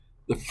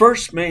The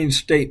first main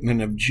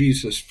statement of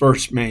Jesus'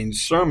 first main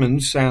sermon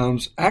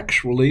sounds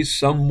actually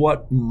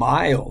somewhat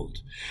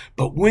mild,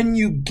 but when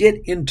you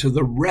get into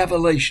the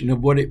revelation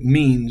of what it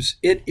means,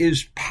 it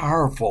is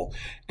powerful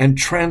and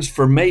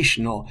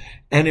transformational,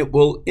 and it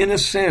will, in a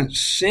sense,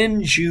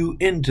 send you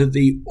into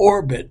the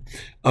orbit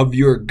of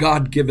your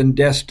God-given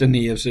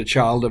destiny as a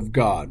child of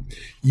God.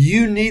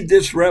 You need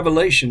this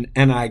revelation,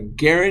 and I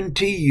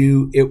guarantee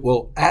you it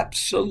will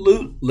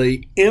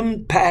absolutely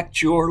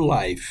impact your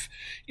life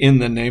in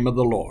the name of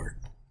the Lord.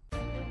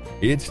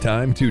 It's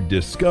time to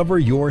discover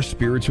your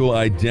spiritual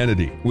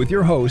identity with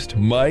your host,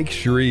 Mike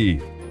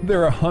Shreve.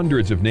 There are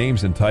hundreds of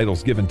names and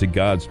titles given to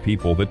God's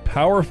people that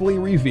powerfully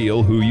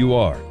reveal who you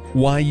are,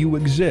 why you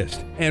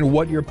exist, and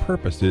what your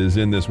purpose is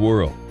in this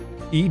world.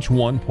 Each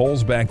one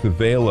pulls back the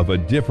veil of a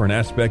different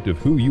aspect of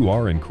who you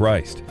are in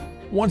Christ.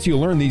 Once you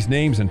learn these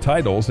names and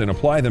titles and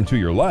apply them to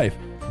your life,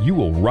 you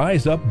will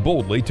rise up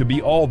boldly to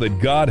be all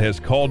that God has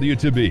called you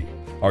to be.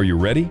 Are you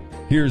ready?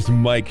 Here's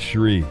Mike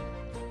Shreve.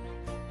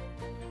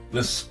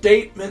 The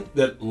statement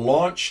that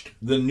launched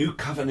the New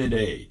Covenant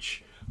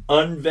age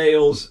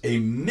unveils a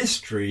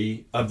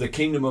mystery of the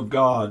kingdom of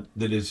God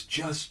that is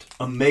just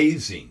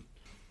amazing.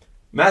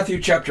 Matthew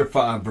chapter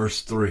 5,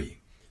 verse 3.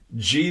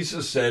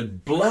 Jesus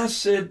said,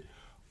 "Blessed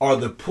are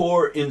the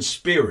poor in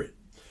spirit,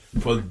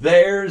 for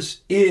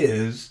theirs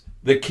is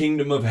the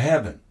kingdom of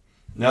heaven."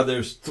 Now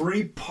there's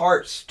three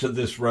parts to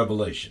this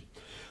revelation.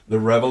 The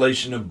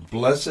revelation of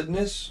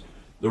blessedness,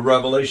 the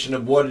revelation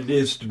of what it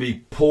is to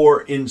be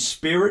poor in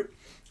spirit,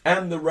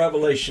 and the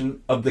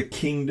revelation of the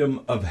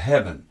kingdom of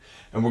heaven.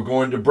 And we're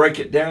going to break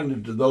it down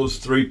into those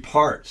three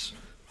parts.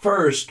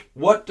 First,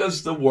 what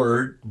does the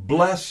word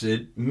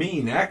blessed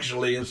mean?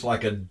 Actually, it's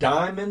like a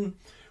diamond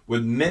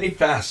with many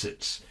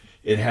facets.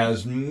 It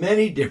has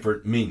many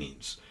different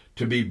meanings.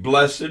 To be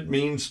blessed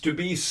means to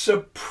be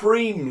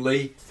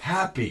supremely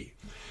happy.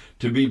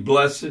 To be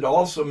blessed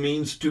also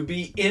means to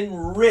be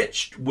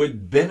enriched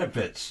with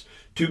benefits,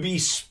 to be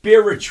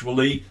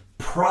spiritually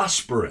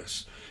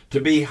prosperous, to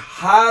be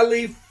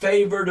highly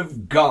favored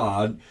of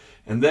God,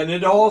 and then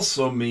it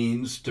also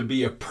means to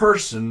be a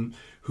person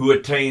who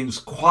attains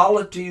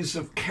qualities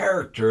of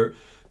character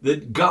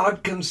that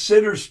God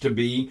considers to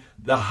be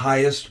the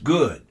highest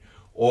good,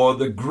 or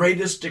the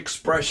greatest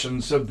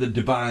expressions of the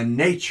divine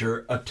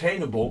nature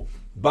attainable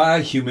by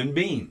a human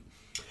being.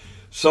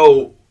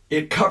 So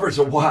it covers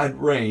a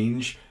wide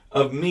range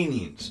of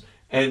meanings.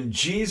 And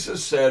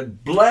Jesus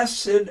said,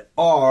 "Blessed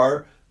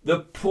are the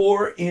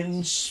poor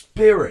in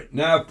spirit."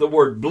 Now, if the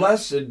word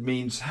blessed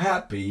means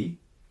happy,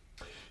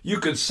 you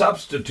could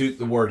substitute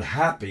the word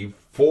happy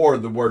for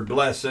the word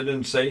blessed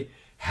and say,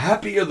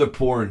 "Happy are the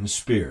poor in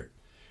spirit."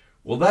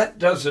 Well, that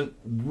doesn't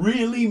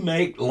really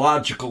make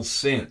logical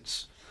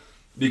sense,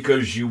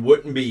 because you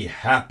wouldn't be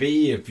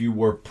happy if you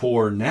were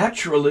poor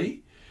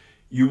naturally.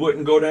 You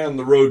wouldn't go down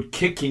the road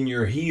kicking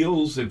your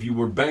heels if you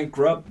were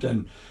bankrupt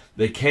and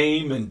they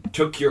came and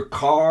took your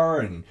car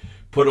and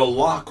put a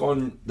lock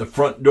on the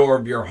front door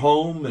of your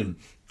home and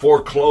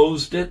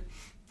foreclosed it.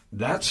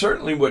 That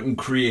certainly wouldn't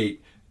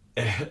create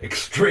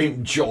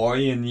extreme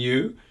joy in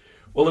you.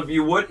 Well, if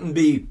you wouldn't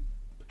be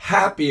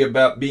happy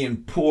about being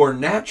poor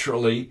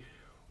naturally,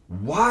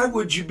 why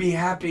would you be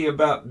happy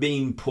about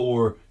being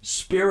poor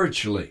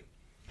spiritually?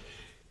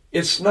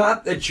 It's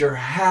not that you're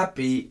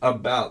happy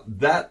about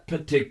that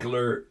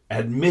particular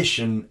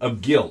admission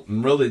of guilt,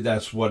 and really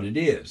that's what it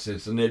is.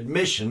 It's an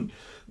admission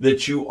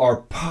that you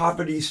are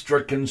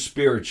poverty-stricken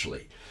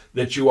spiritually,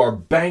 that you are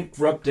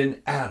bankrupt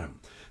in Adam,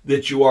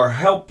 that you are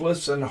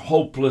helpless and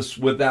hopeless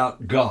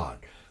without God.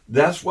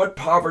 That's what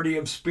poverty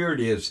of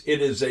spirit is.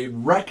 It is a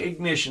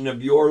recognition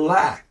of your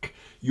lack,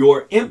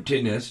 your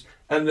emptiness,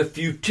 and the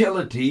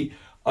futility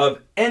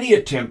of any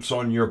attempts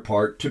on your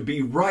part to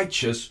be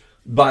righteous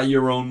by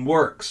your own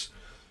works.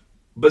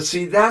 But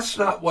see, that's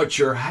not what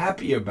you're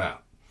happy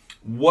about.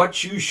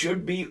 What you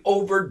should be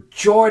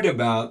overjoyed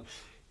about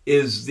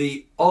is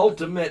the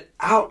ultimate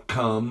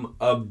outcome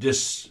of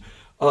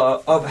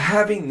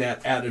having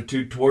that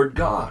attitude toward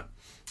God,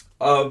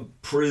 of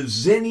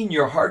presenting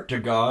your heart to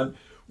God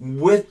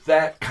with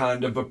that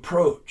kind of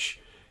approach.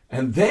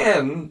 And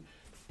then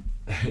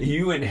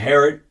you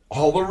inherit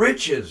all the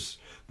riches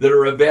that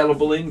are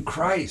available in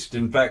Christ.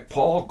 In fact,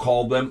 Paul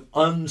called them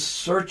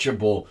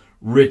unsearchable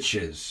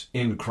riches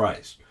in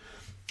Christ.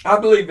 I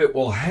believe it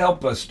will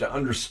help us to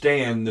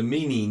understand the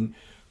meaning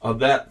of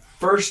that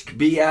first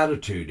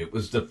beatitude. It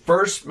was the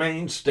first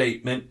main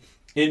statement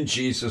in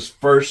Jesus'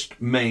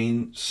 first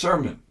main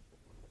sermon.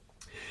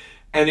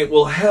 And it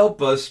will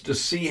help us to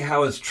see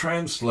how it's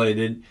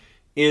translated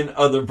in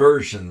other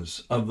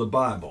versions of the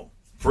Bible.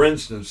 For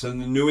instance, in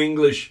the New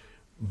English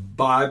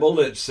Bible,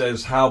 it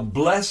says, "How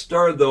blessed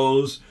are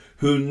those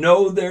who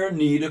know their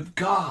need of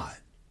God."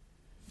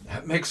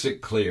 That makes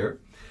it clear.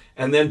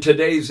 And then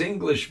today's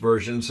English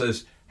version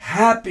says,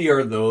 "Happy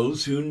are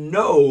those who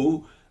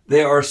know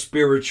they are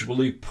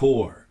spiritually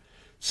poor."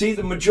 See,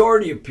 the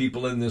majority of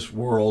people in this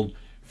world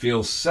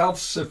feel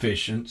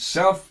self-sufficient,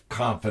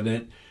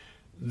 self-confident.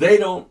 They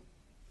don't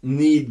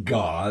need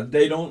God.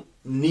 They don't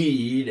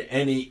need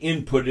any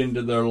input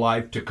into their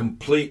life to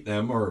complete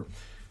them, or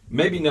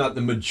maybe not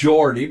the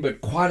majority,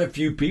 but quite a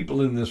few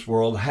people in this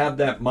world have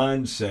that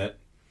mindset,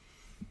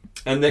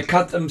 and they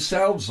cut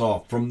themselves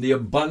off from the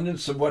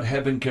abundance of what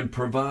heaven can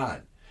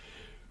provide.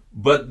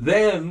 But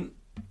then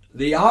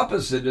the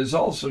opposite is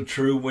also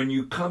true when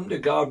you come to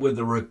God with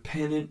a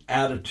repentant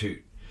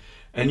attitude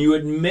and you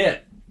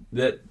admit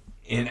that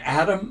in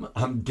Adam,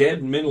 I'm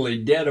dead mentally,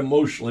 dead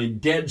emotionally,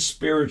 dead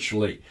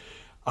spiritually.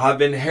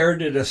 I've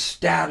inherited a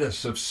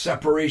status of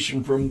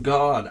separation from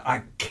God.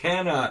 I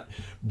cannot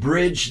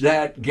bridge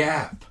that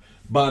gap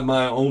by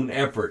my own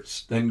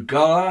efforts. Then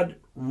God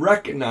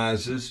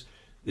recognizes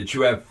that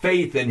you have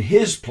faith in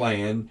His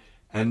plan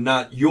and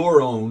not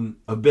your own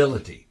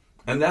ability.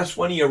 And that's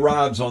when He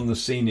arrives on the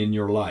scene in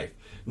your life.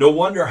 No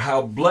wonder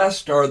how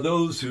blessed are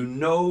those who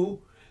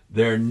know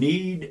their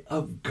need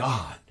of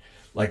God,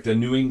 like the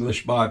New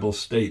English Bible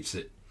states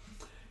it.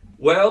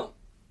 Well,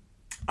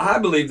 I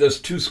believe there's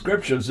two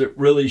scriptures that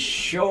really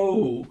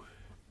show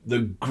the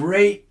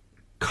great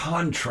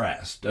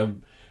contrast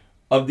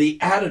of the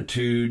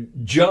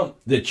attitude jump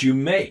that you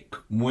make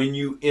when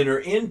you enter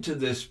into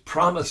this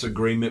promise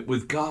agreement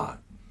with God.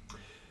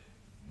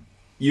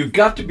 You've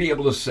got to be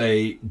able to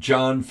say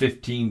John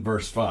 15,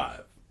 verse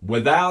 5,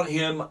 without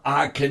Him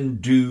I can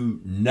do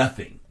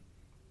nothing.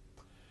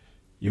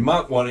 You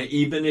might want to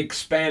even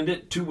expand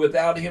it to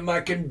without Him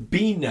I can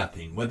be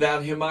nothing.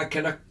 Without Him I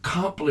can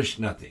accomplish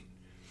nothing.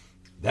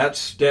 That's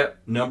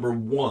step number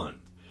one.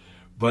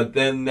 But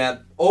then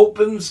that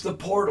opens the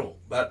portal.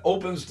 That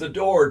opens the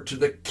door to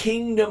the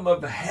kingdom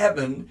of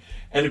heaven.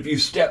 And if you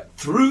step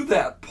through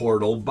that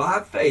portal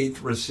by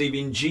faith,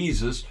 receiving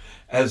Jesus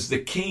as the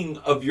King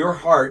of your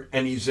heart,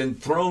 and He's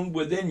enthroned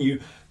within you,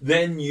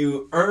 then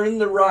you earn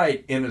the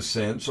right, in a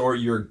sense, or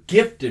you're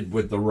gifted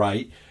with the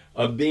right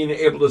of being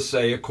able to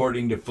say,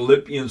 according to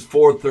Philippians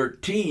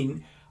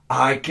 4:13,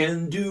 I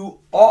can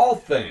do all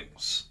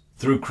things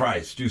through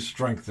Christ who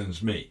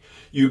strengthens me.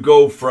 You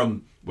go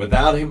from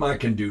without Him I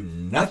can do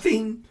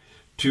nothing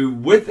to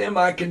with Him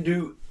I can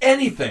do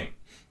anything.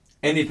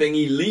 Anything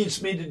He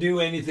leads me to do,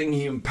 anything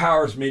He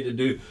empowers me to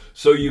do.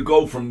 So you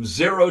go from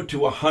 0 to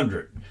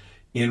 100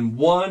 in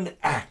one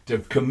act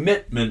of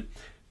commitment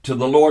to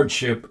the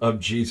Lordship of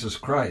Jesus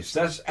Christ.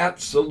 That's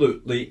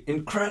absolutely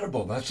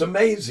incredible. That's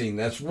amazing.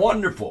 That's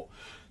wonderful.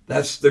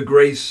 That's the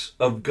grace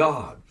of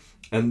God.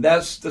 And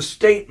that's the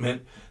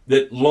statement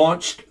that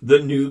launched the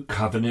new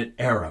covenant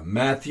era.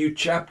 Matthew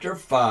chapter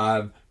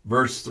 5,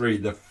 verse 3,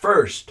 the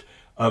first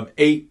of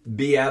 8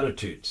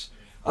 Beatitudes.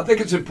 I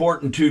think it's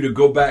important, too, to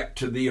go back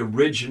to the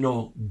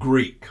original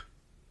Greek.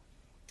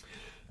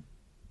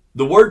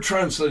 The word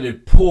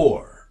translated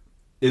poor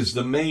is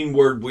the main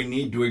word we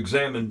need to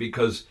examine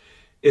because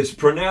it's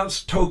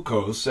pronounced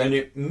tokos and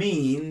it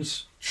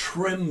means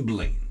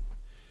trembling.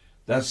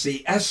 That's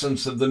the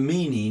essence of the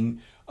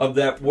meaning of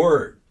that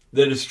word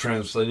that is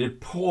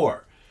translated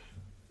poor.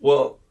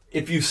 Well,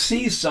 if you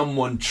see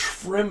someone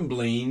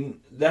trembling,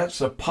 that's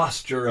a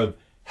posture of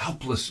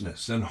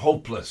helplessness and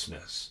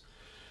hopelessness.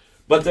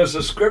 But there's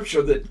a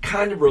scripture that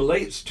kind of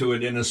relates to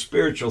it in a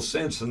spiritual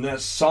sense, and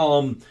that's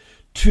Psalm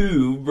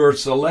 2,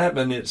 verse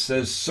 11. It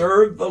says,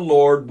 serve the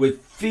Lord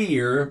with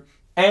fear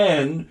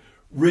and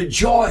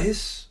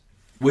rejoice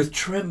with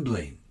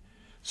trembling.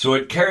 So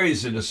it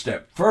carries it a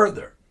step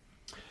further.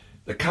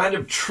 The kind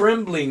of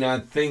trembling, I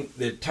think,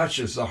 that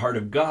touches the heart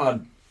of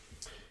God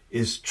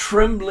is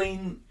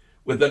trembling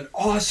with an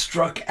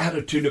awestruck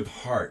attitude of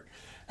heart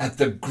at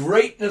the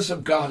greatness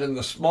of God and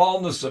the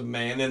smallness of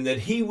man, and that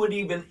He would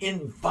even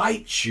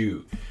invite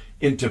you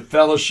into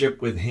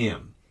fellowship with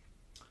Him.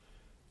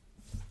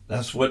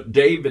 That's what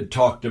David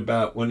talked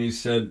about when he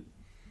said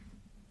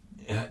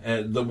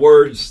the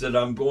words that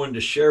I'm going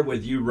to share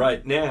with you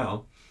right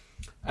now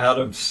out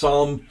of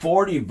Psalm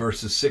 40,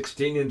 verses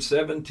 16 and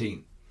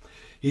 17.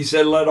 He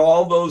said, let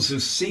all those who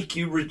seek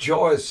you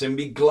rejoice and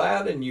be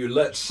glad in you.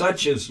 Let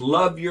such as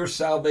love your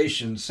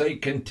salvation say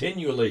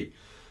continually,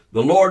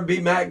 the Lord be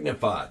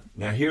magnified.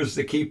 Now here's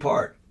the key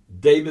part.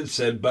 David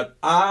said, but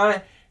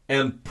I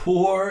am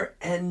poor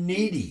and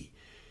needy,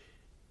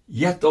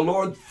 yet the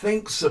Lord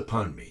thinks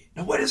upon me.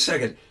 Now wait a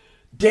second.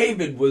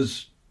 David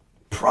was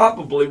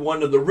probably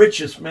one of the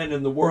richest men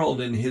in the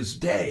world in his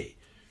day.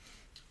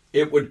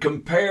 It would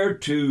compare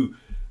to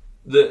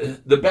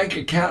the bank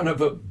account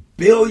of a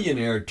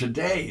billionaire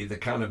today, the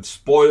kind of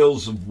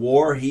spoils of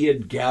war he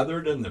had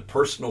gathered and the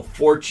personal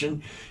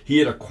fortune he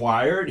had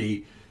acquired.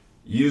 He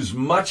used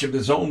much of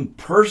his own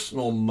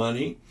personal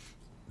money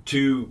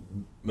to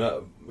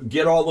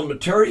get all the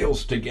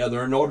materials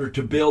together in order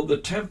to build the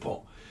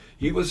temple.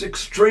 He was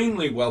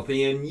extremely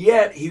wealthy, and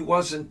yet he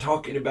wasn't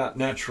talking about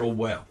natural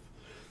wealth.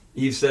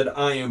 He said,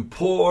 I am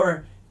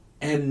poor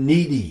and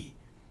needy.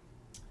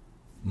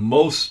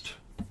 Most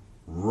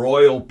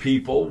royal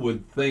people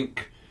would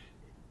think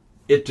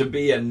it to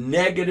be a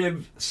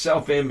negative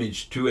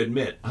self-image to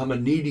admit, I'm a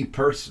needy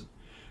person.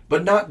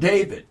 But not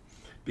David,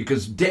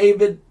 because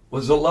David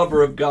was a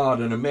lover of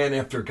God and a man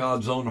after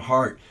God's own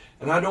heart.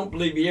 And I don't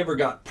believe he ever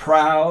got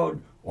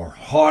proud or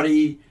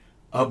haughty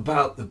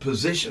about the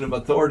position of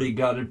authority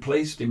God had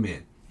placed him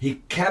in. He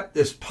kept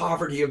this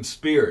poverty of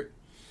spirit.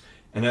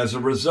 And as a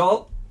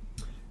result,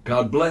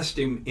 God blessed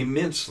him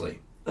immensely.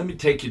 Let me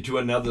take you to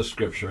another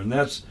scripture, and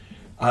that's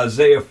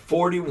Isaiah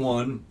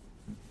 41,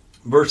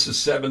 verses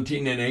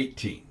 17 and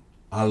 18.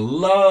 I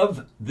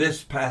love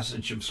this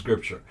passage of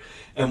scripture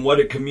and what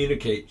it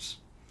communicates.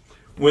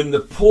 When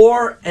the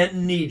poor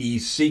and needy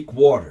seek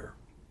water,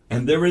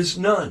 and there is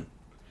none,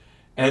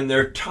 and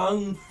their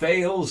tongue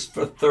fails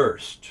for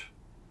thirst,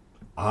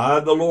 I,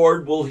 the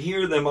Lord, will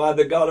hear them. I,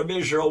 the God of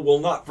Israel, will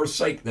not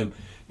forsake them.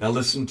 Now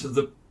listen to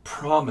the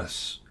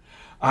promise.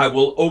 I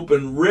will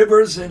open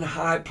rivers in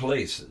high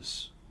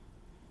places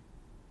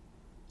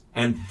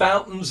and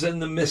fountains in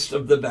the midst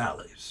of the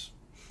valleys.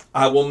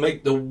 I will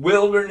make the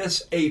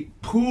wilderness a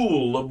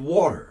pool of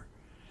water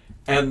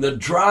and the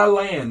dry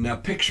land. Now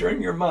picture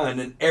in your mind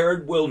an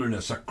arid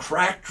wilderness, a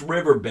cracked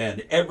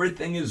riverbed.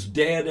 Everything is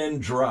dead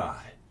and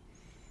dry.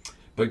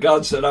 But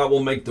God said, I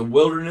will make the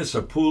wilderness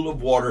a pool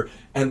of water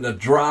and the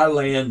dry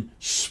land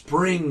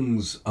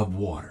springs of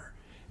water.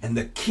 And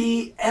the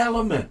key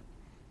element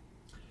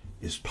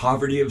is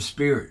poverty of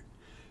spirit.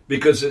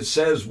 Because it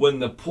says when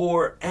the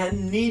poor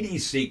and needy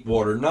seek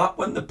water, not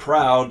when the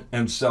proud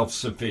and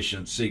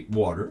self-sufficient seek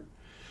water,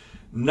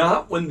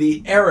 not when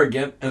the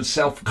arrogant and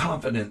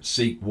self-confident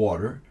seek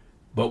water,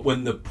 but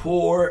when the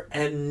poor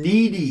and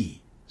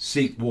needy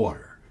seek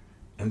water.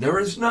 And there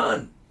is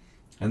none.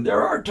 And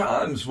there are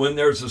times when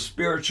there's a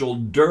spiritual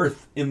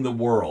dearth in the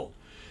world,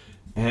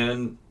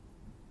 and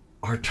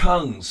our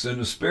tongues, in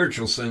a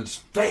spiritual sense,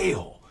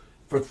 fail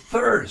for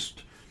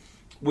thirst.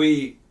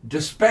 We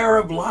despair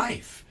of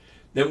life.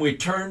 Then we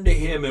turn to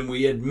him and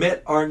we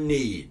admit our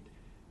need,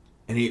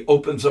 and he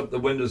opens up the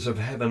windows of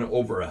heaven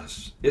over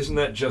us. Isn't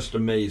that just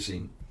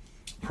amazing?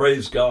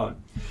 Praise God.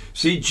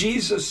 See,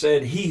 Jesus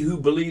said, he who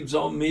believes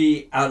on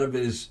me, out of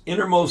his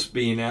innermost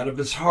being, out of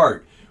his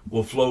heart,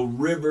 will flow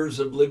rivers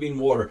of living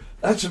water.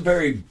 That's a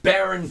very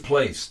barren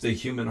place, the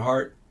human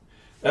heart.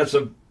 That's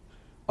a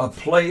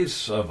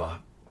place of a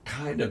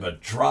kind of a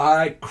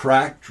dry,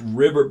 cracked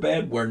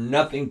riverbed where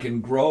nothing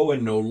can grow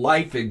and no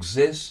life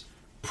exists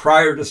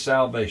prior to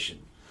salvation.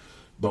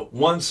 But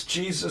once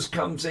Jesus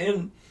comes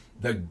in,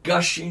 the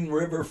gushing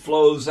river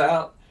flows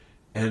out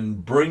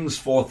and brings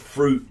forth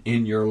fruit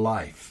in your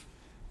life.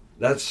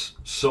 That's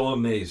so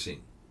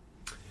amazing.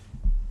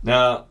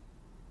 Now,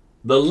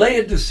 the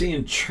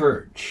Laodicean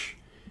church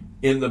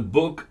in the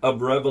book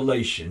of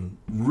Revelation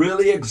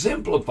really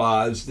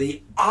exemplifies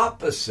the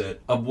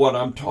opposite of what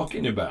I'm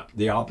talking about,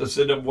 the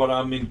opposite of what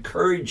I'm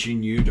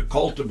encouraging you to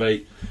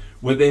cultivate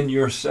within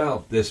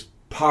yourself, this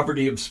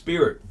poverty of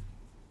spirit.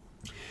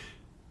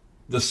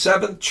 The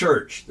seventh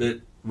church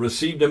that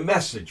received a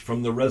message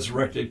from the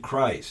resurrected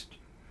Christ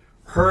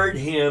heard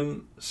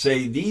him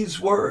say these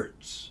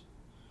words,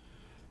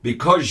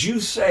 because you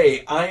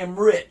say, I am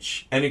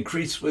rich and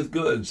increase with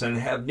goods and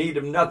have need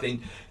of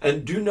nothing,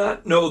 and do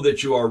not know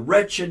that you are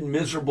wretched,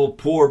 miserable,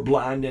 poor,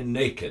 blind, and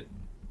naked.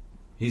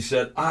 He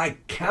said, I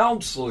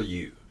counsel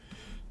you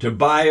to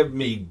buy of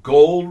me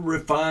gold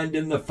refined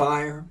in the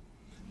fire,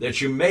 that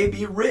you may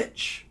be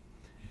rich,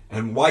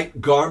 and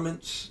white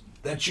garments,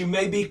 that you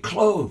may be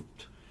clothed,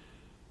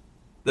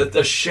 that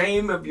the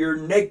shame of your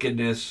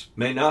nakedness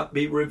may not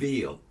be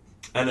revealed,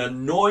 and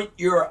anoint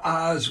your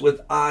eyes with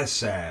eye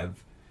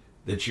salve,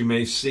 that you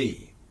may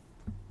see.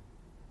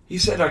 He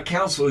said, I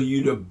counsel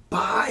you to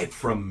buy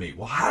from me.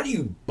 Well, how do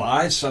you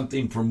buy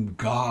something from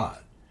God?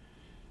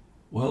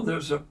 Well,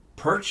 there's a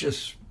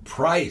purchase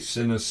price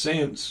in a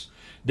sense.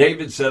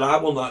 David said, I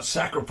will not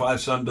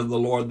sacrifice unto the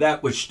Lord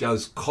that which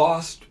does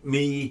cost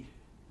me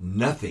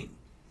nothing.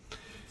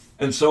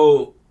 And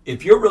so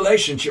if your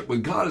relationship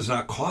with God is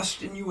not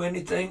costing you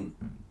anything,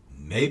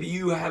 maybe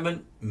you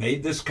haven't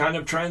made this kind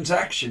of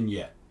transaction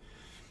yet.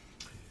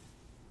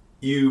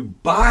 You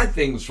buy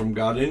things from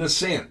God in a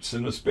sense,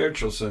 in a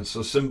spiritual sense,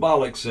 a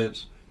symbolic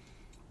sense,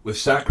 with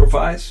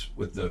sacrifice,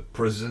 with the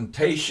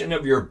presentation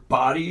of your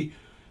body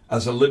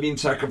as a living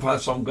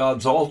sacrifice on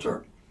God's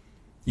altar.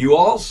 You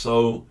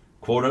also,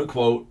 quote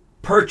unquote,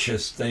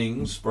 purchase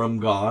things from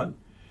God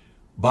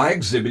by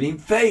exhibiting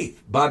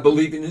faith, by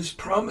believing his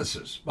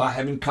promises, by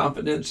having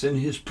confidence in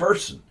his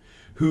person,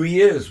 who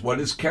he is, what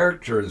his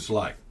character is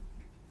like.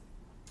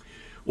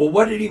 Well,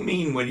 what did he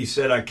mean when he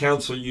said, I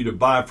counsel you to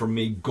buy from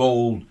me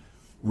gold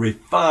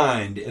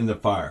refined in the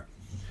fire?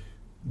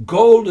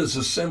 Gold is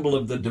a symbol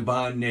of the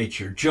divine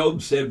nature.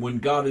 Job said, when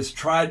God has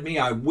tried me,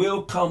 I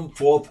will come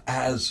forth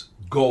as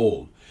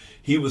gold.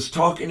 He was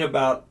talking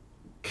about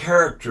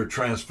character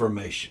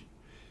transformation.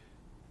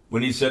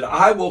 When he said,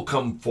 I will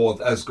come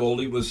forth as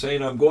gold, he was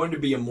saying, I'm going to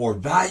be a more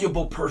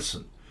valuable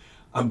person.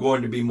 I'm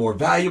going to be more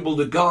valuable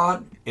to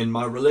God in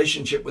my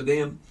relationship with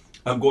him.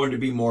 I'm going to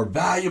be more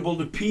valuable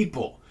to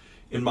people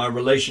in my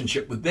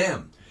relationship with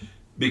them.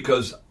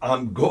 Because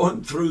I'm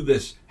going through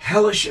this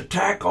hellish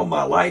attack on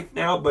my life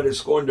now, but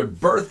it's going to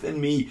birth in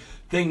me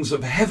things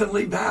of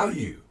heavenly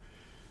value.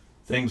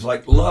 Things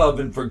like love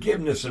and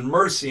forgiveness and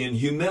mercy and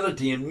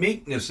humility and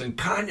meekness and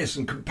kindness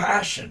and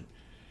compassion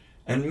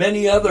and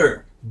many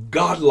other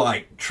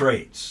godlike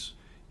traits.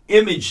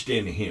 imaged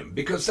in him,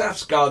 because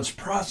that's God's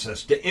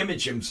process, to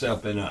image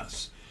himself in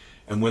us.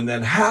 And when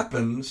that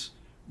happens,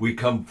 we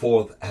come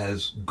forth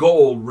as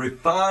gold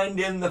refined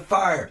in the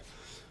fire.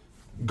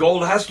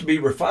 Gold has to be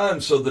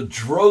refined so the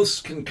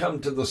dross can come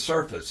to the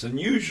surface. And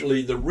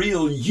usually the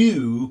real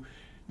you,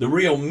 the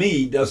real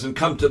me, doesn't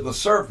come to the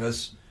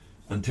surface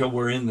until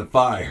we're in the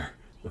fire.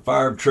 The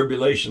fire of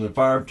tribulation, the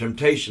fire of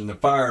temptation, the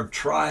fire of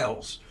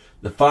trials,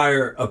 the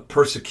fire of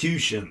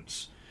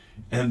persecutions.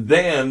 And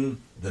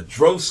then the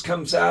dross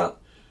comes out.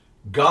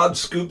 God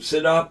scoops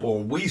it up,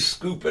 or we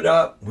scoop it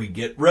up. We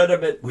get rid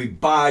of it. We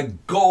buy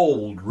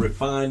gold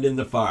refined in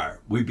the fire.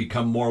 We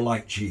become more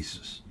like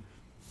Jesus.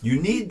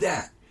 You need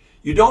that.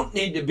 You don't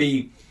need to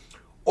be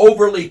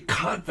overly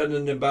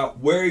confident about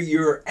where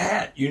you're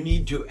at. You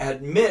need to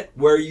admit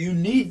where you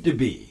need to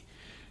be.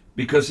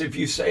 Because if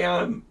you say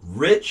I'm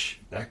rich,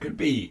 that could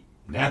be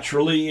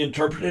naturally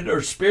interpreted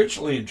or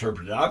spiritually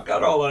interpreted. I've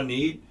got all I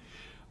need.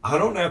 I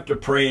don't have to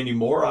pray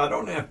anymore. I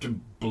don't have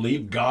to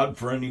believe God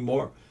for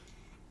anymore.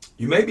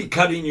 You may be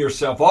cutting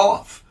yourself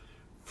off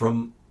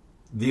from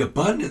the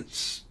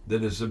abundance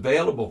that is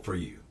available for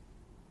you.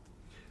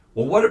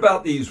 Well, what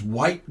about these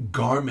white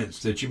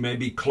garments that you may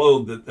be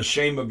clothed, that the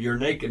shame of your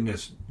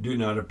nakedness do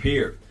not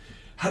appear?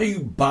 How do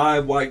you buy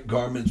white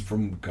garments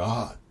from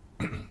God?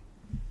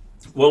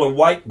 Well, a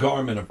white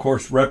garment, of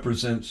course,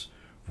 represents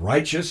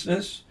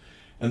righteousness,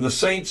 and the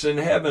saints in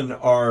heaven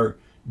are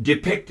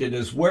depicted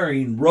as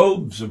wearing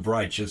robes of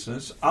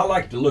righteousness. I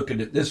like to look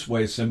at it this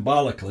way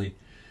symbolically,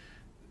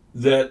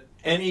 that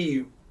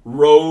any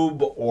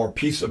robe or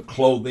piece of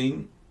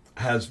clothing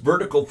has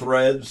vertical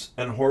threads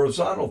and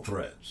horizontal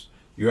threads.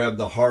 You have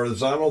the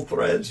horizontal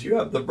threads, you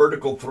have the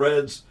vertical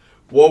threads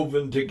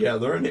woven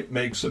together, and it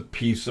makes a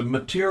piece of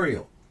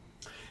material.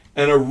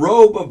 And a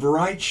robe of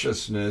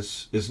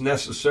righteousness is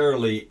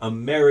necessarily a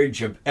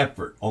marriage of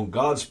effort on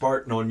God's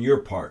part and on your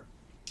part.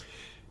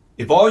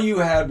 If all you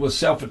had was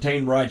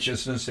self-attained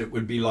righteousness, it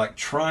would be like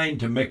trying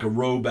to make a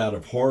robe out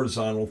of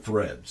horizontal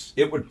threads.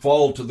 It would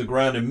fall to the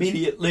ground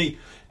immediately,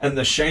 and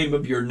the shame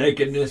of your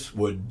nakedness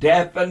would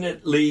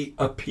definitely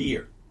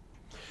appear.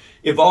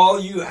 If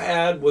all you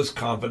had was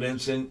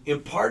confidence in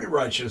imparted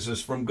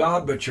righteousness from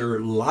God, but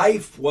your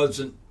life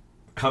wasn't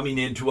coming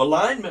into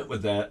alignment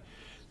with that,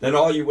 then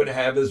all you would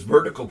have is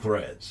vertical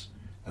threads.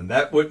 And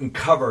that wouldn't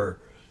cover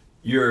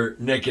your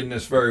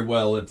nakedness very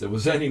well if there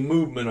was any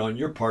movement on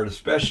your part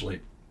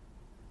especially.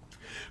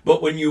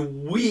 But when you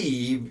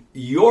weave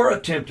your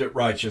attempt at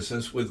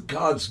righteousness with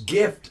God's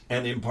gift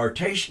and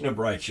impartation of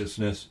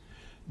righteousness,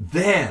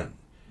 then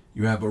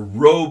you have a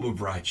robe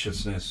of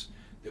righteousness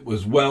that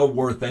was well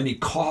worth any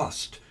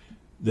cost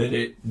that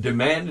it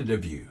demanded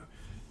of you.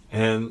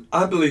 And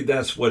I believe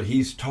that's what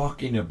he's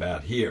talking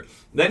about here.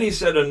 Then he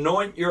said,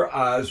 anoint your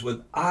eyes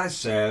with eye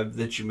salve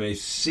that you may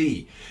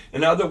see.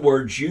 In other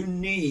words, you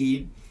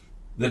need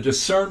the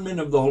discernment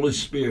of the Holy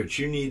Spirit.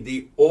 You need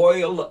the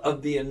oil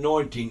of the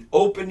anointing,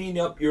 opening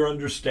up your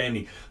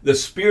understanding. The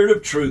Spirit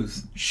of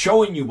truth,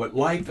 showing you what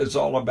life is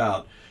all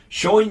about,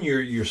 showing you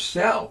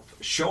yourself,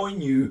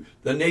 showing you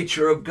the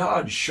nature of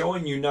God,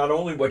 showing you not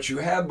only what you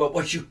have, but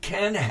what you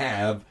can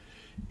have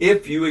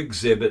if you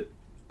exhibit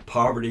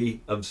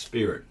poverty of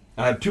spirit.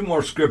 I have two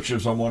more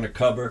scriptures I want to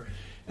cover,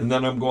 and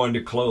then I'm going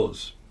to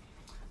close.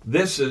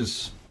 This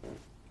is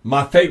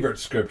my favorite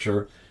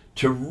scripture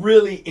to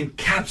really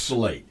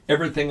encapsulate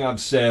everything I've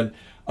said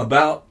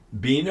about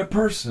being a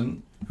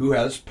person who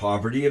has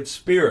poverty of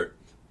spirit,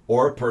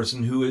 or a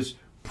person who is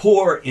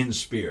poor in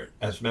spirit,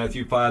 as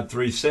Matthew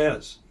 5:3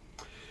 says.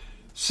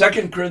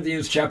 2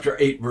 Corinthians chapter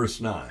 8, verse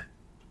 9.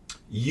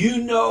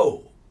 You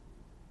know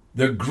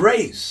the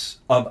grace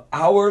of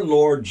our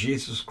Lord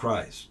Jesus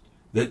Christ,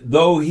 that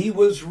though he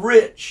was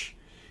rich,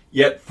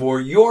 yet for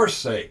your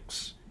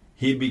sakes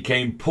he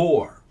became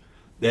poor,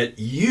 that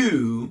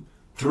you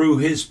through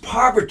his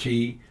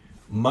poverty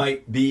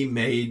might be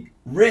made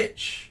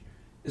rich.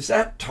 Is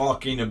that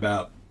talking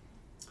about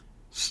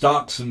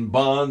stocks and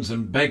bonds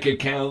and bank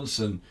accounts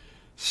and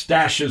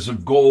stashes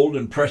of gold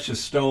and precious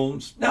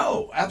stones?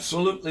 No,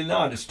 absolutely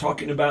not. It's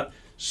talking about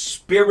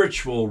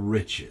spiritual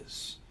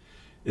riches.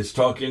 It's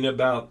talking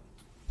about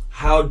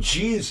how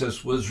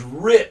Jesus was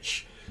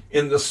rich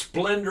in the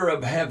splendor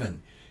of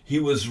heaven. He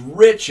was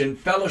rich in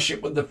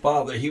fellowship with the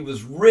Father. He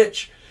was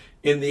rich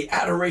in the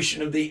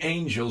adoration of the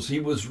angels. He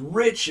was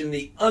rich in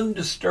the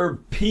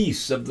undisturbed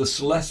peace of the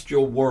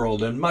celestial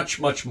world, and much,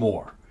 much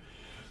more.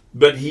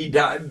 But he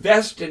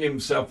divested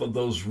himself of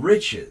those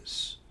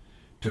riches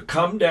to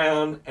come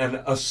down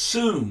and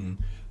assume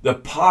the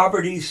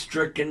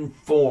poverty-stricken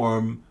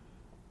form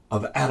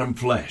of Adam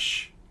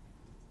flesh,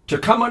 to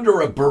come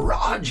under a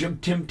barrage of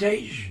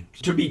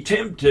temptations, to be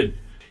tempted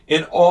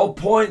in all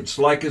points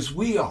like as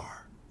we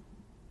are,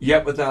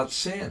 yet without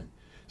sin.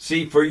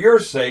 See, for your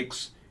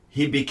sakes,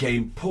 he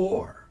became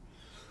poor,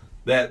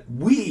 that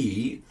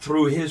we,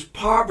 through his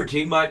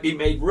poverty, might be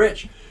made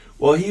rich.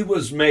 Well, he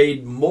was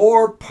made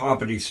more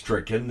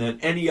poverty-stricken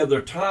than any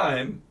other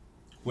time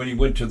when he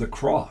went to the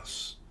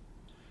cross.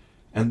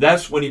 And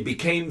that's when he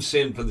became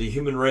sin for the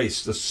human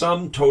race, the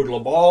sum total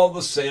of all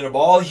the sin of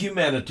all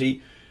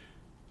humanity,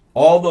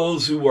 All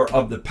those who were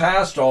of the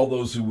past, all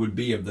those who would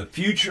be of the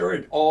future,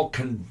 it all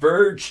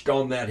converged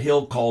on that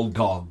hill called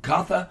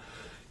Golgotha.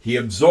 He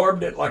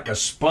absorbed it like a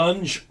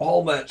sponge.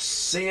 All that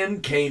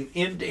sin came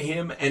into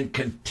him and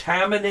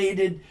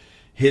contaminated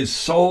his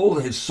soul.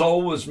 His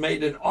soul was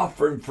made an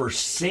offering for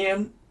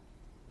sin.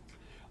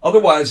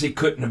 Otherwise, he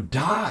couldn't have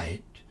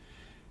died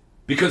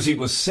because he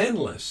was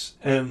sinless,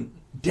 and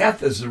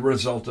death is a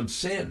result of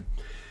sin.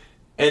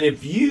 And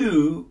if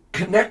you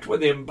connect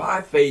with him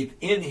by faith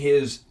in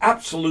his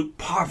absolute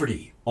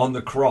poverty on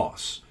the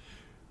cross,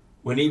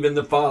 when even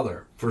the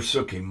Father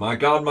forsook him, my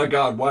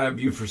God, why have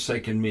you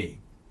forsaken me?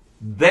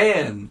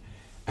 Then,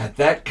 at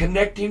that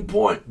connecting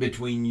point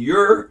between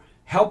your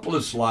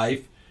helpless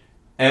life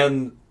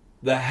and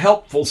the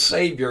helpful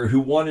Savior who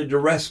wanted to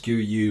rescue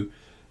you,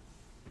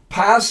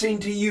 passing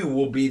to you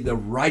will be the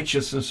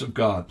righteousness of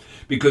God,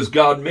 because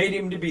God made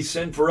him to be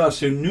sin for us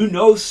who knew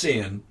no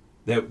sin,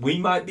 that we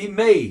might be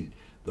made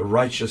the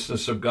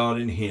righteousness of God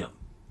in him.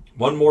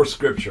 One more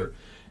scripture,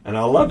 and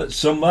I love it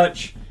so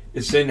much.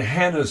 It's in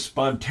Hannah's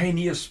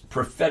spontaneous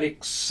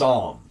prophetic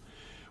psalm,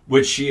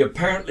 which she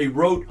apparently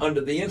wrote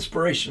under the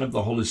inspiration of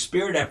the Holy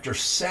Spirit after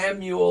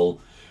Samuel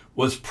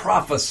was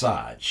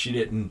prophesied. She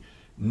didn't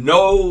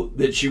know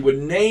that she would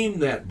name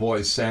that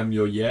boy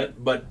Samuel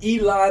yet, but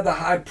Eli the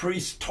high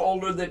priest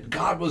told her that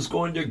God was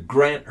going to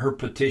grant her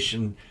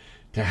petition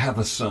to have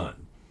a son.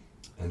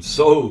 And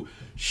so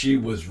she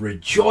was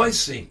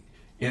rejoicing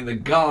in the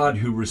God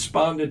who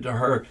responded to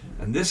her.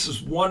 And this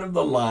is one of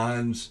the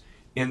lines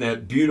in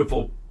that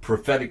beautiful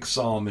prophetic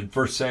psalm in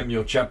 1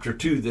 Samuel chapter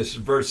 2. This is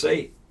verse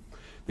 8.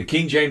 The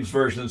King James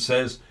Version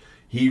says,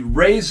 He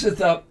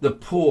raiseth up the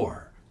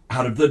poor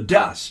out of the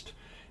dust,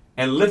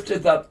 and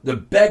lifteth up the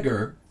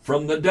beggar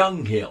from the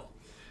dunghill,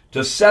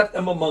 to set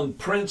them among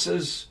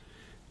princes,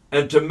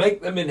 and to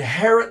make them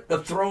inherit the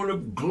throne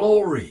of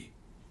glory.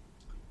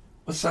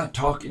 What's that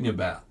talking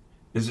about?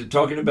 Is it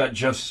talking about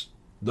just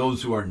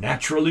those who are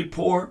naturally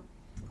poor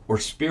or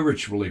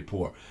spiritually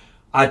poor?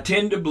 I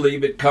tend to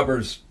believe it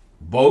covers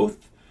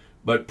both,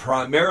 but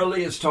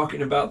primarily it's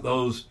talking about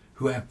those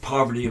who have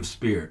poverty of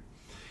spirit.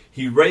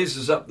 He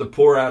raises up the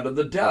poor out of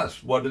the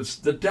dust. What does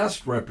the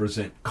dust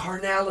represent?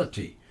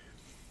 Carnality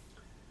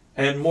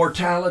and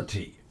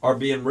mortality are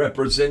being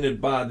represented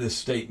by this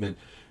statement.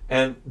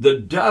 And the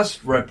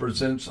dust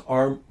represents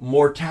our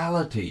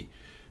mortality,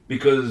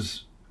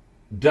 because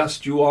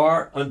dust you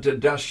are, unto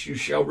dust you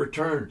shall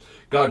return.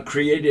 God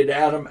created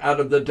Adam out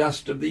of the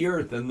dust of the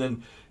earth, and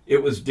then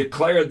it was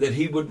declared that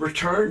he would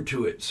return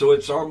to it. So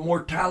it's our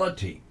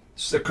mortality.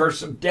 It's the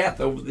curse of death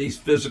over these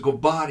physical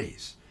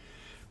bodies.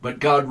 But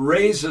God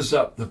raises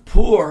up the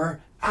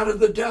poor out of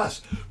the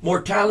dust.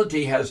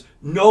 Mortality has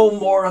no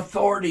more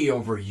authority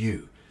over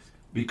you,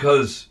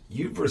 because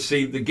you've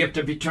received the gift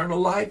of eternal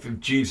life if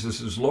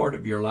Jesus is Lord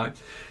of your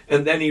life.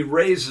 And then he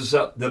raises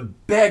up the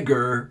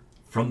beggar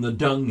from the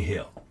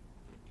dunghill.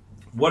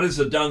 What is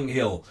a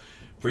dunghill?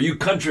 For you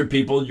country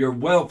people, you're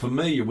well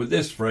familiar with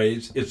this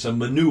phrase. It's a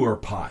manure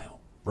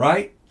pile,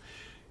 right?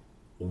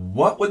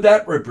 What would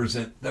that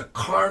represent? The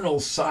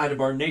carnal side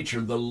of our nature,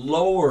 the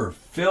lower,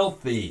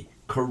 filthy,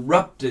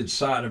 corrupted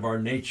side of our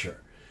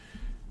nature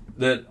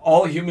that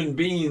all human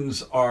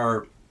beings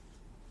are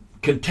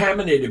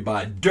contaminated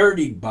by,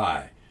 dirtied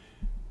by,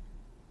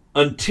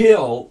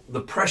 until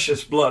the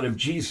precious blood of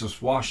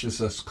Jesus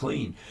washes us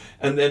clean.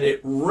 And then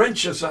it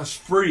wrenches us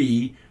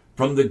free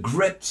from the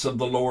grips of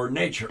the lower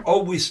nature.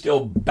 Oh, we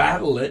still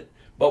battle it,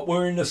 but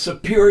we're in a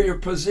superior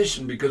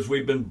position because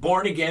we've been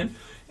born again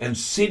and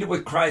seated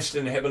with Christ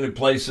in heavenly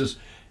places,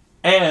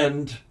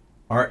 and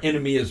our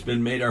enemy has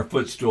been made our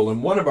footstool.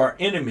 And one of our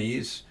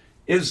enemies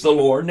is the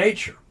lower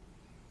nature.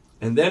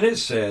 And then it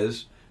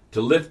says, to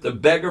lift the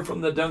beggar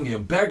from the dunghill.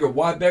 Beggar,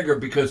 why beggar?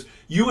 Because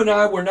you and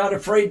I were not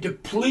afraid to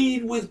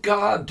plead with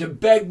God, to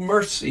beg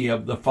mercy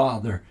of the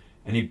Father,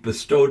 and he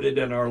bestowed it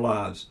in our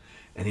lives.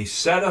 And he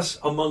set us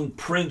among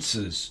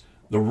princes,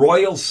 the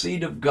royal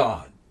seat of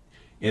God,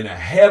 in a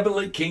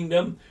heavenly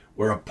kingdom.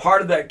 We're a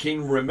part of that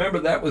kingdom. Remember,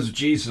 that was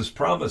Jesus'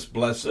 promise.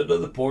 Blessed are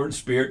the poor in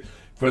spirit,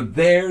 for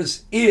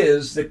theirs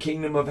is the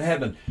kingdom of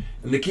heaven.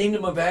 And the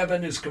kingdom of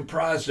heaven is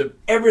comprised of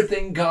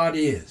everything God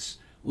is.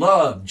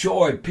 Love,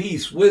 joy,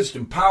 peace,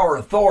 wisdom, power,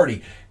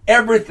 authority.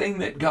 Everything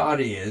that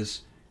God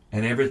is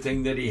and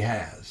everything that he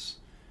has.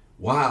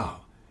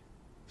 Wow.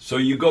 So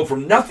you go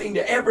from nothing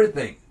to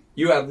everything.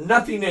 You have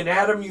nothing in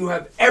Adam. You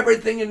have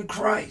everything in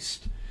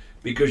Christ,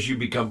 because you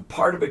become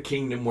part of a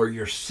kingdom where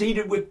you're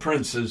seated with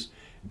princes.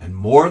 And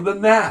more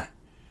than that,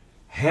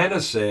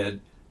 Hannah said,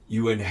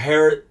 you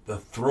inherit the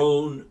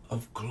throne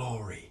of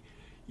glory.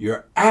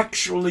 You're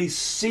actually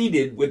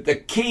seated with the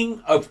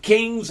King of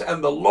Kings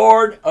and the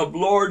Lord of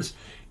Lords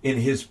in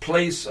his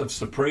place of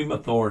supreme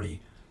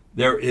authority.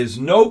 There is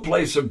no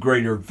place of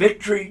greater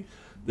victory.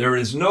 There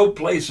is no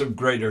place of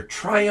greater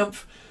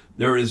triumph.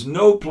 There is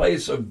no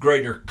place of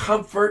greater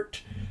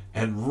comfort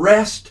and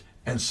rest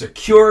and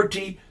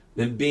security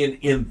than being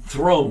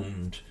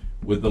enthroned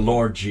with the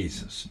Lord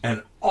Jesus.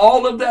 And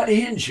all of that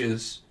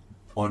hinges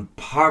on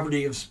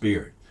poverty of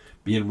spirit.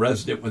 being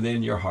resident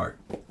within your heart.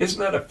 Isn't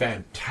that a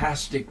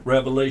fantastic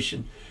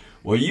revelation?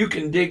 Well, you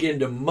can dig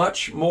into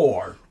much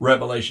more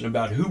revelation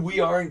about who we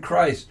are in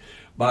Christ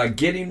by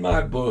getting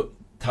my book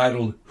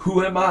titled,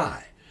 Who Am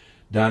I?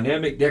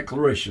 Dynamic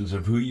Declarations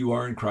of Who You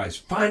Are in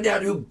Christ. Find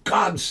out who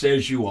God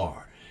says you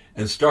are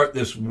and start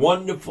this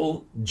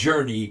wonderful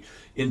journey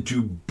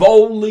into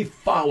boldly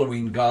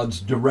following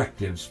God's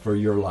directives for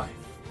your life.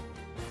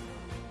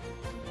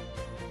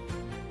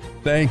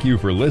 Thank you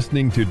for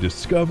listening to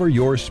Discover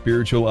Your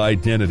Spiritual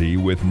Identity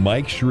with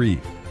Mike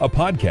Shreve, a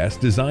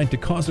podcast designed to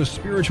cause a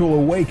spiritual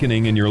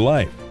awakening in your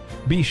life.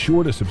 Be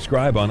sure to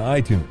subscribe on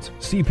iTunes,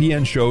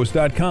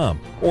 cpnshows.com,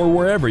 or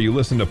wherever you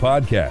listen to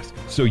podcasts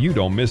so you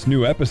don't miss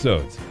new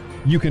episodes.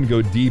 You can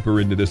go deeper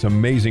into this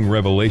amazing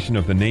revelation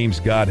of the names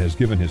God has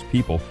given His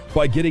people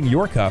by getting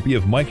your copy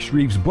of Mike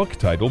Shreve's book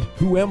titled,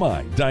 Who Am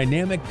I?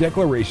 Dynamic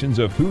Declarations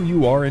of Who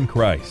You Are in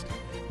Christ.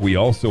 We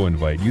also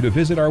invite you to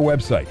visit our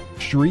website,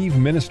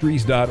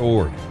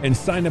 shreveministries.org, and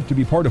sign up to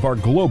be part of our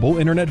global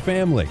internet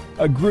family,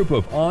 a group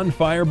of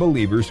on-fire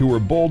believers who are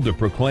bold to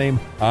proclaim,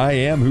 I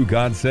am who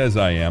God says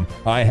I am,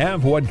 I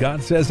have what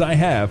God says I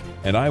have,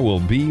 and I will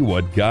be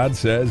what God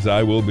says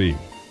I will be.